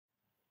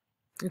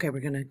Okay,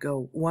 we're going to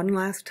go one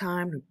last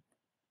time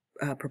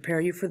to prepare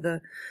you for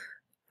the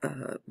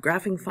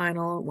graphing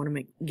final. I want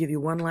to give you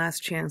one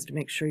last chance to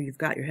make sure you've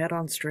got your head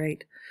on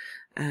straight.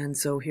 And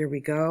so here we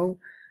go.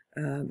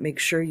 Make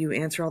sure you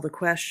answer all the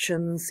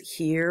questions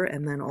here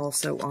and then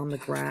also on the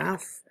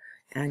graph.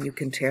 And you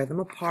can tear them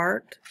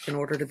apart in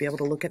order to be able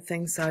to look at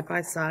things side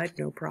by side,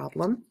 no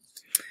problem.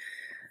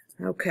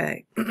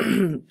 Okay,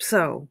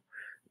 so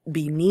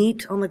be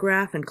neat on the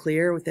graph and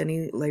clear with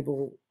any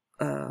label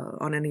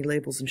on any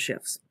labels and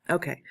shifts.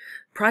 Okay,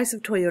 price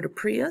of Toyota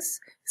Prius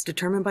is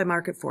determined by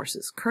market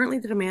forces. Currently,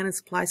 the demand and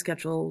supply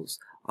schedules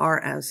are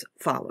as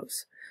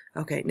follows.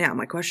 Okay, now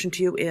my question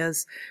to you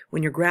is,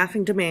 when you're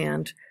graphing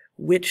demand,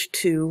 which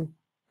two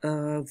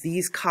of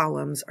these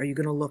columns are you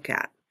going to look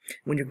at?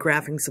 When you're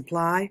graphing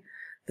supply,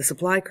 the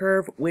supply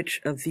curve,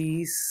 which of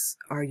these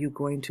are you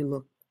going to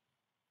look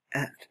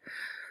at?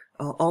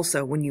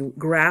 Also, when you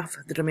graph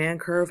the demand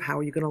curve, how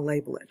are you going to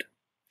label it?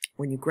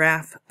 When you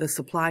graph the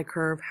supply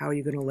curve, how are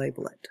you going to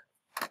label it?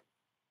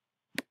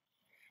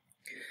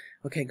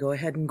 Okay, go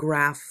ahead and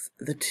graph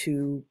the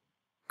two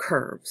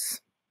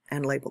curves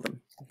and label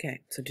them. Okay,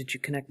 so did you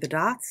connect the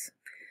dots?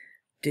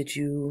 Did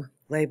you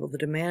label the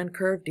demand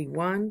curve,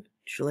 D1?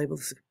 Did you label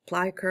the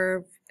supply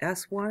curve,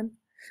 S1?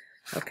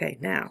 Okay,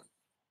 now,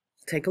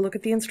 take a look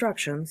at the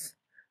instructions.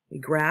 We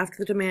graphed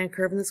the demand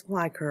curve and the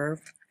supply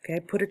curve. Okay,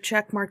 put a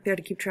check mark there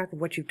to keep track of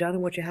what you've done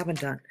and what you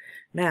haven't done.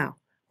 Now,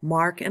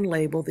 mark and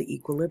label the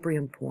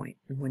equilibrium point.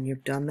 And when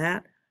you've done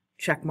that,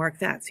 check mark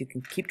that so you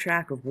can keep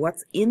track of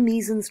what's in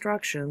these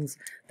instructions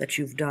that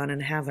you've done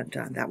and haven't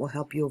done. That will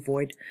help you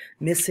avoid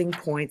missing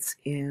points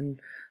in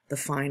the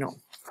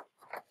final.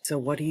 So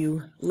what do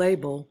you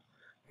label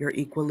your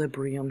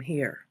equilibrium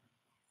here?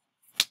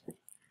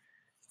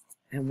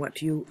 And what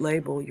do you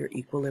label your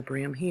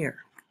equilibrium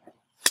here?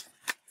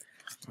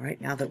 All right,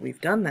 now that we've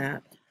done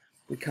that,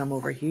 we come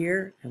over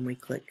here and we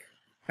click,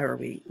 or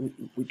we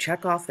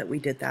check off that we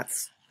did that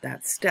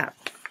step.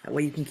 That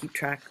way you can keep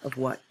track of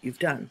what you've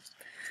done.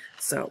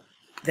 So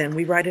then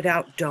we write it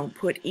out. Don't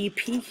put EP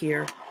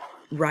here.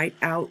 Write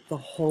out the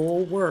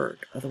whole word.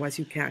 Otherwise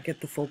you can't get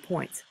the full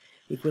points.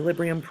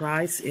 Equilibrium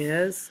price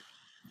is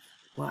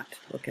what?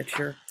 Look at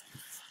your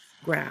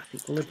graph.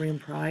 Equilibrium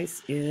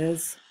price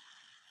is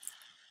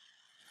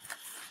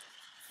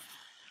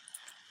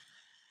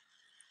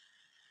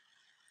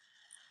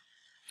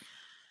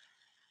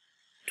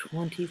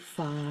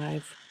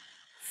 $25,000.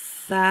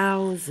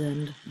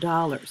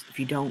 If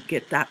you don't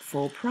get that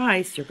full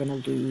price, you're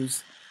going to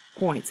lose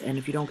points. And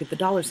if you don't get the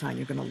dollar sign,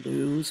 you're going to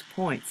lose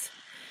points.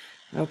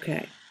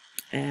 Okay,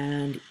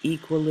 and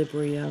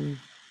equilibrium,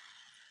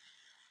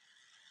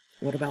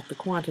 what about the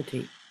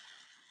quantity?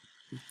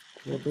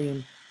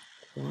 Equilibrium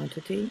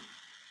quantity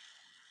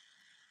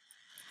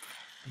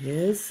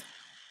is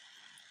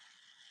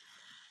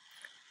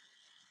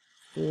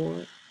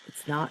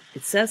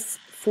it says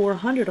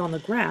 400 on the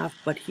graph,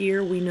 but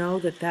here we know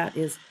that that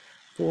is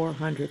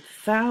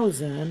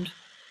 400,000,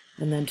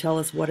 and then tell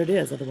us what it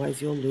is,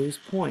 otherwise you'll lose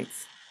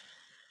points.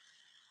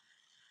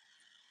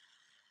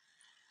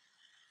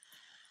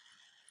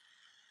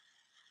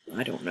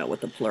 I don't know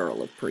what the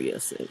plural of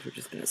Prius is. We're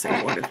just going to say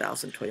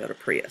 400,000 Toyota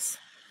Prius.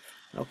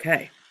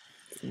 Okay,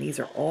 and these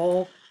are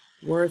all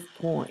worth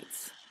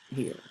points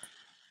here.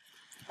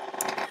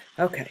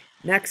 Okay,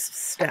 next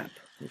step.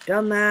 We've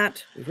done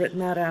that. We've written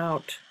that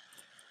out.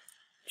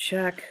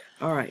 Check.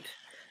 All right.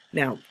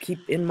 Now,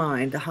 keep in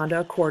mind the Honda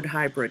Accord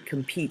Hybrid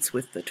competes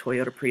with the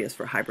Toyota Prius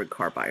for hybrid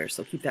car buyers,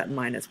 so keep that in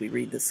mind as we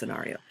read this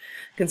scenario.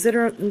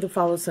 Consider the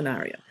following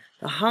scenario.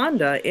 The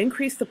Honda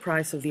increased the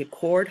price of the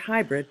Accord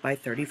Hybrid by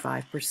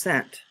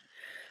 35%.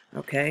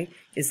 Okay,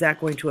 is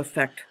that going to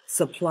affect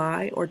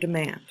supply or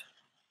demand?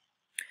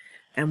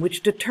 And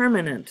which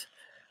determinant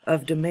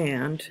of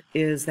demand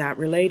is that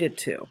related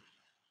to?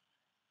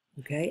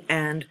 Okay,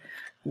 and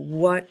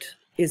what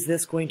is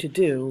this going to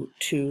do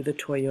to the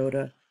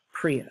Toyota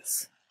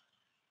Prius?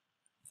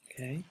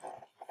 Okay.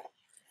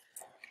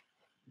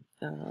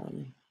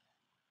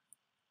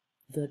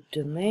 The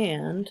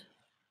demand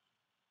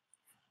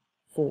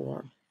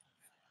for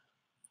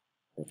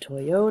the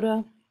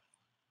Toyota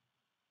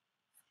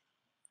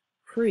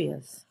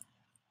Prius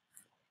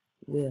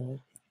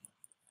will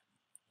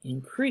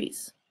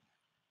increase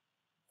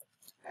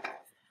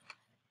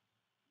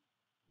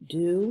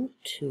due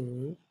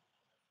to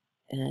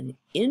an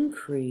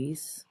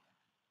increase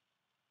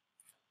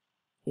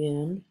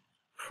in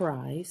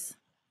price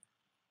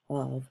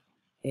of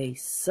a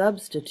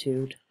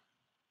substitute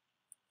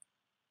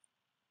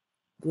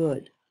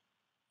good.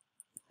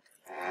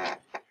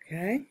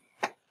 Okay,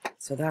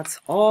 so that's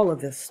all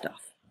of this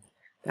stuff.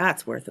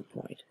 That's worth a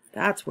point.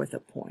 That's worth a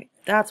point.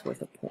 That's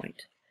worth a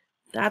point.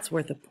 That's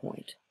worth a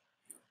point.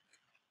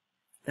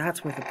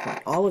 That's worth a point.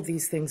 All of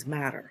these things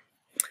matter.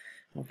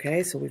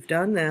 Okay, so we've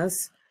done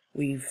this.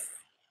 We've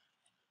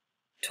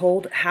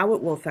told how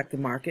it will affect the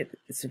market.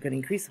 It's going to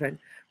increase the demand.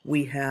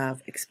 We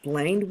have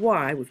explained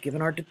why. We've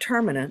given our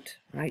determinant,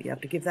 right? You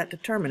have to give that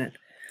determinant.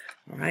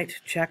 All right,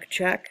 check,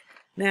 check.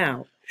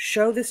 Now,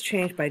 show this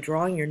change by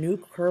drawing your new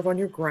curve on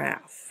your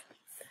graph.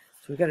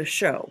 So we've got to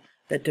show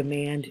that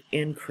demand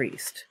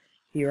increased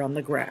here on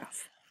the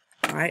graph.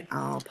 All right,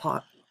 I'll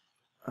pop.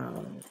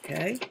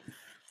 Okay,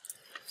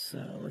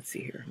 so let's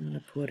see here. I'm going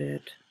to put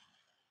it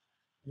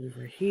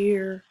over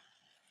here.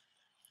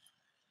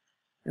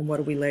 And what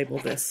do we label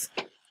this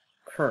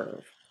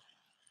curve?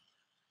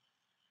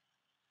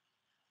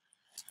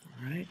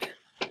 All right.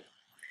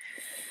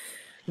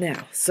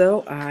 Now,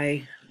 so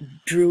I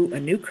drew a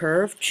new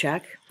curve,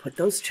 check, put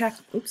those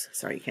checks. Oops,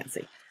 sorry, you can't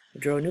see. I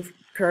drew a new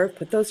curve,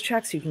 put those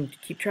checks. You can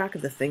keep track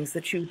of the things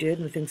that you did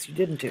and the things you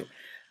didn't do.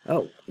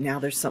 Oh, now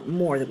there's something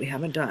more that we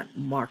haven't done.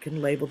 Mark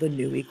and label the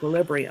new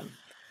equilibrium.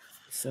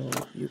 So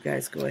you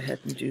guys go ahead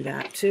and do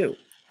that too.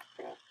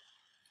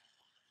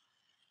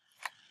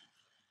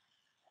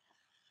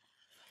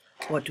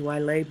 What do I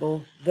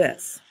label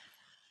this?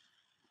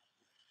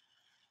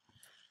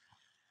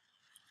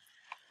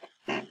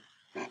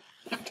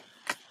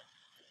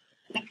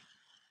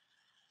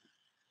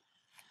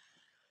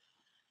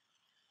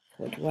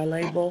 What do I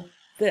label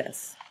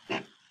this?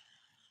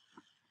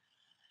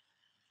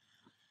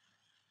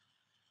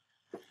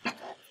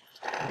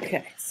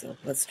 Okay, so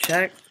let's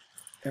check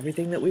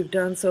everything that we've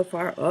done so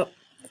far. Oh,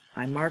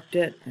 I marked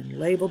it and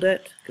labeled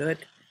it. Good.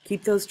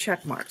 Keep those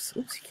check marks.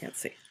 Oops, you can't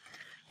see.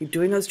 Keep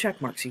doing those check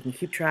marks. You can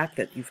keep track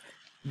that you've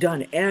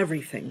done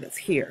everything that's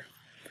here.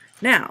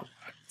 Now,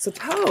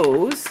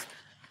 suppose,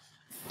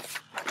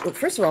 well,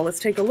 first of all, let's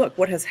take a look.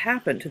 What has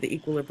happened to the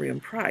equilibrium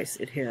price?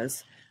 It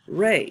has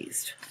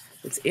raised.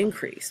 It's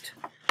increased.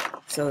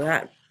 So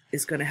that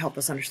is going to help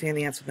us understand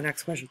the answer to the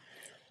next question.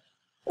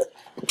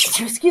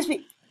 Excuse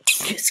me.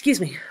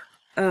 Excuse me.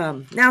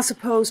 Now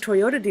suppose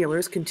Toyota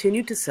dealers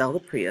continue to sell the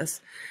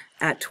Prius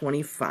at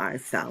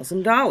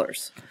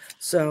 $25,000.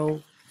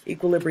 So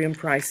equilibrium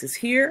price is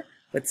here,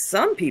 but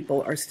some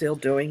people are still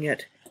doing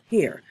it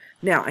here.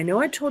 Now, I know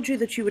I told you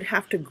that you would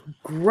have to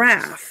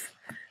graph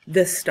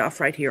this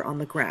stuff right here on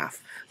the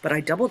graph, but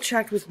I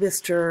double-checked with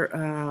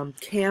Mr.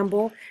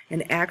 Campbell,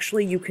 and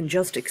actually you can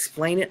just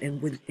explain it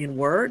in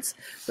words.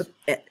 But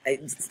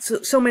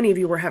so many of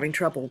you were having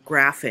trouble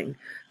graphing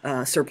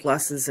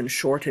surpluses and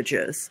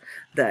shortages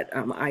that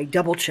I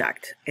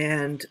double-checked,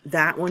 and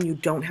that one you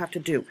don't have to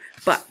do.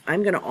 But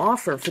I'm going to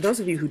offer, for those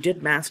of you who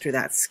did master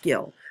that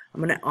skill, I'm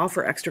going to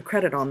offer extra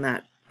credit on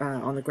that,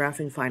 on the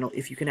graphing final,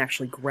 if you can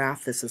actually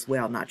graph this as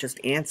well, not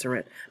just answer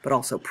it, but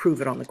also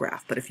prove it on the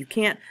graph. But if you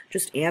can't,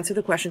 just answer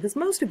the question, because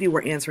most of you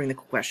were answering the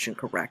question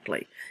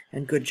correctly,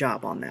 and good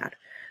job on that.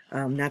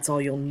 That's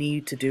all you'll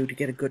need to do to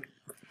get a good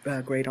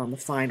grade on the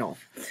final.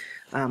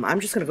 I'm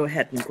just going to go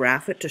ahead and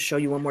graph it to show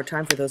you one more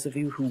time for those of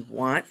you who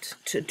want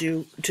to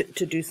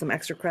do some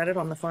extra credit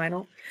on the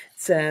final.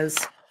 It says,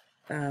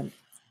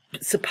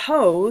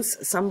 suppose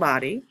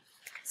somebody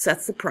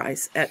sets the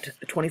price at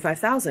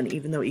 $25,000,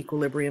 even though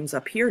equilibrium's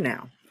up here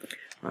now.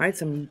 All right,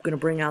 so I'm going to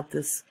bring out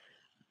this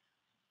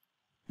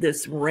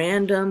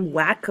random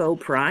wacko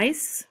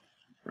price,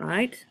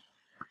 right?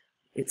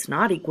 It's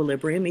not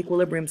equilibrium.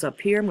 Equilibrium's up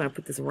here. I'm going to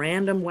put this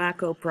random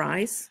wacko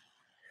price,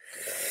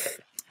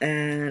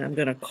 and I'm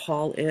going to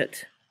call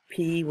it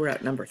P. We're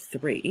at number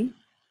 3.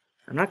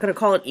 I'm not going to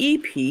call it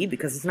EP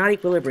because it's not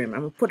equilibrium.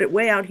 I'm going to put it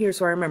way out here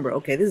so I remember,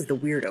 okay, this is the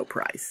weirdo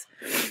price,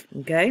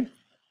 okay?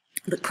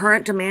 The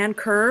current demand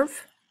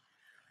curve,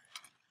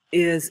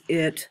 is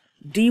it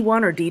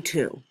D1 or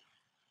D2?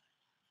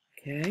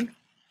 Okay,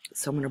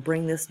 so I'm going to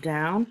bring this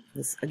down.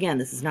 Again,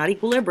 this is not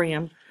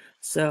equilibrium,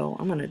 so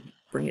I'm going to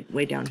bring it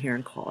way down here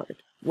and call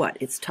it what?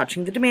 It's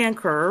touching the demand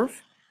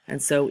curve,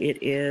 and so it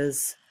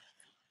is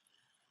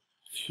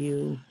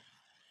QD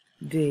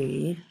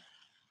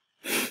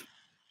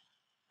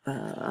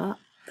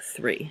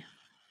 3.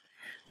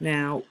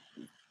 Now,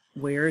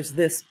 where is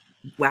this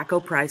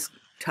wacko price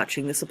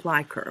touching the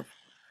supply curve?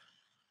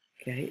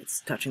 Okay,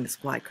 it's touching the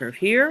supply curve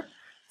here.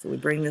 So we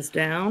bring this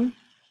down.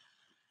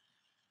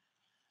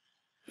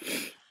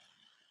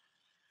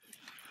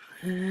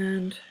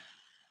 And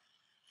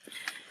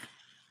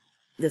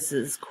this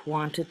is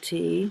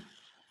quantity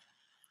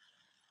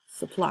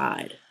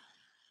supplied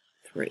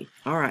 3.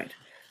 All right.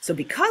 So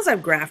because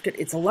I've graphed it,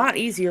 it's a lot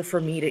easier for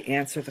me to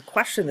answer the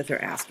question that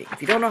they're asking.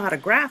 If you don't know how to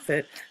graph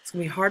it, it's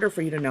going to be harder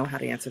for you to know how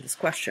to answer this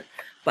question.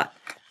 But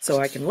so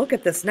I can look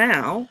at this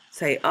now,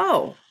 say,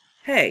 oh,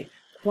 hey,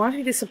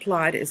 quantity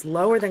supplied is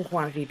lower than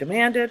quantity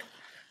demanded.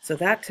 So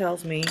that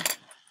tells me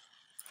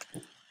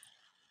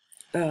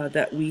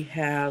that we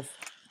have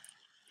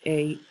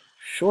a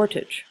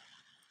shortage.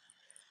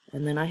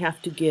 And then I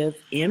have to give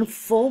in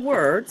full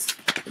words,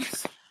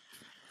 oops,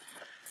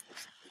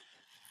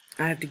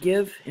 I have to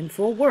give in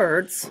full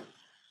words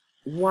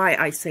why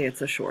I say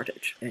it's a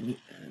shortage. And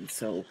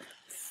so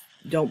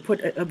don't put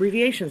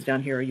abbreviations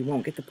down here or you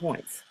won't get the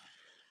points.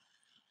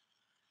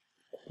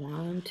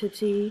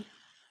 Quantity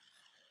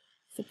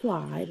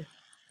supplied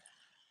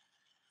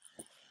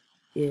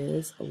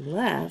is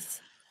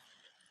less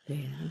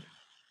than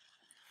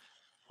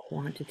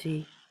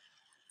quantity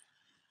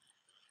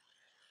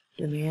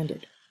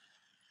demanded.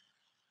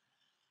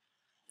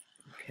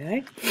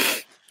 Okay.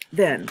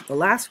 Then the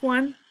last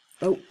one,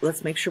 oh,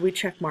 let's make sure we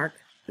check mark.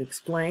 We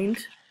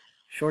explained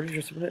Shortage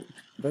or split?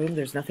 Boom,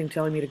 there's nothing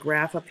telling me to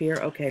graph up here.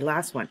 Okay,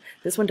 last one.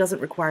 This one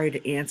doesn't require you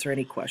to answer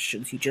any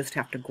questions. You just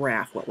have to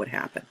graph what would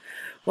happen.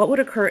 What would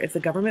occur if the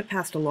government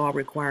passed a law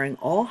requiring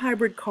all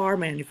hybrid car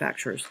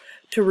manufacturers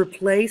to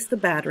replace the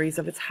batteries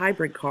of its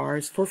hybrid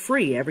cars for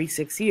free every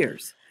 6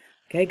 years?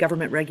 Okay,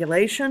 government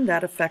regulation,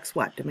 that affects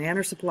what? Demand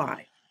or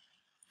supply?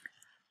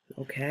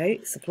 Okay,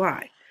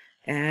 supply.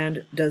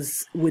 And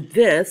would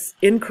this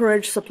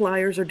encourage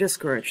suppliers or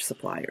discourage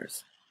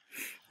suppliers?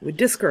 Would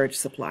discourage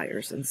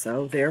suppliers, and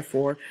so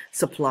therefore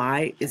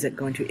supply, is it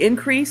going to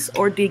increase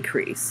or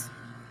decrease?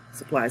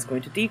 Supply is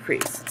going to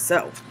decrease.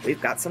 So we've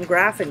got some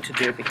graphing to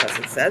do, because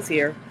it says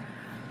here,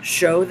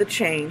 show the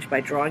change by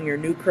drawing your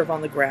new curve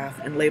on the graph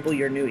and label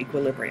your new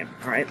equilibrium.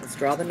 All right, let's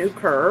draw the new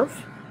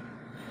curve.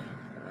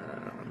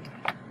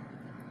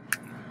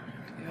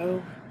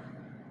 Go.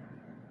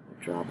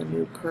 Draw the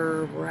new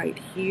curve right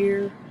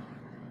here.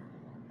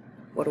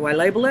 What do I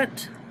label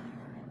it?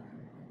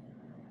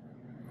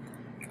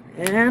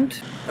 And,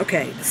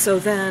 okay, so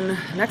then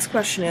next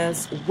question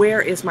is,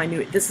 where is my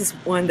new, this is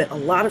one that a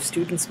lot of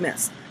students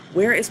miss.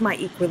 Where is my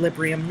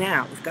equilibrium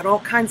now? We've got all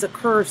kinds of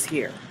curves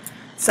here.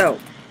 So,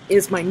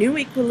 is my new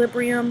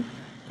equilibrium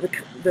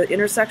the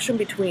intersection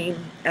between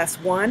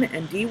S1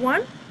 and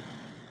D1?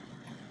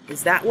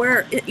 Is that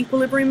where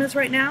equilibrium is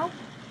right now?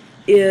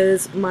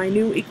 Is my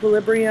new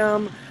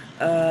equilibrium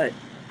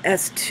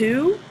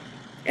S2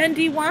 and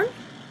D1?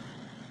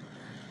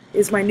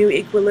 Is my new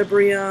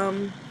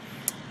equilibrium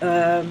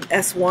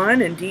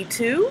S1 and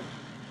D2?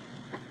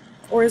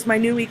 Or is my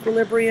new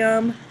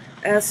equilibrium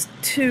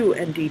S2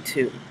 and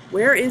D2?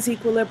 Where is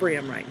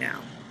equilibrium right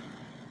now?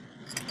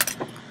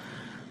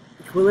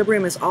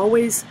 Equilibrium is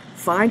always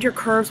find your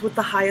curves with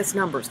the highest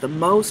numbers, the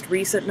most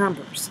recent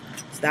numbers.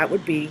 So that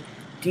would be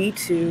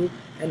D2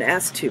 and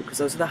S2, because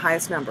those are the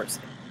highest numbers.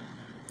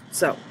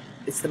 So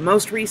it's the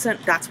most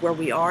recent, that's where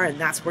we are, and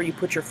that's where you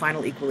put your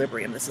final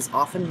equilibrium. This is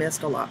often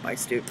missed a lot by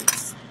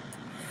students.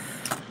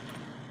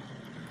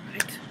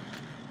 Right.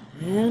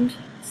 And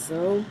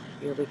so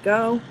here we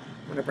go.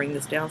 I'm going to bring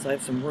this down so I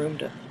have some room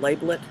to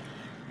label it.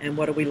 And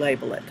what do we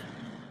label it?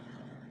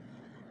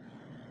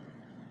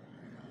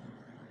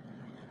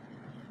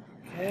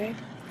 Okay,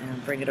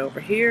 and bring it over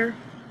here.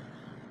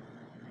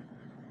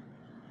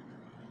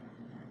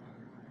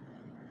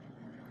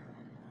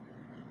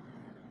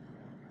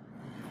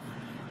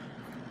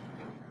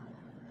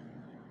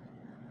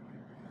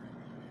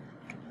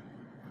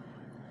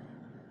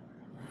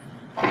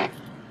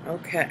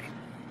 Okay,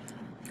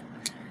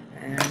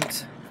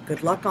 and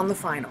good luck on the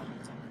final.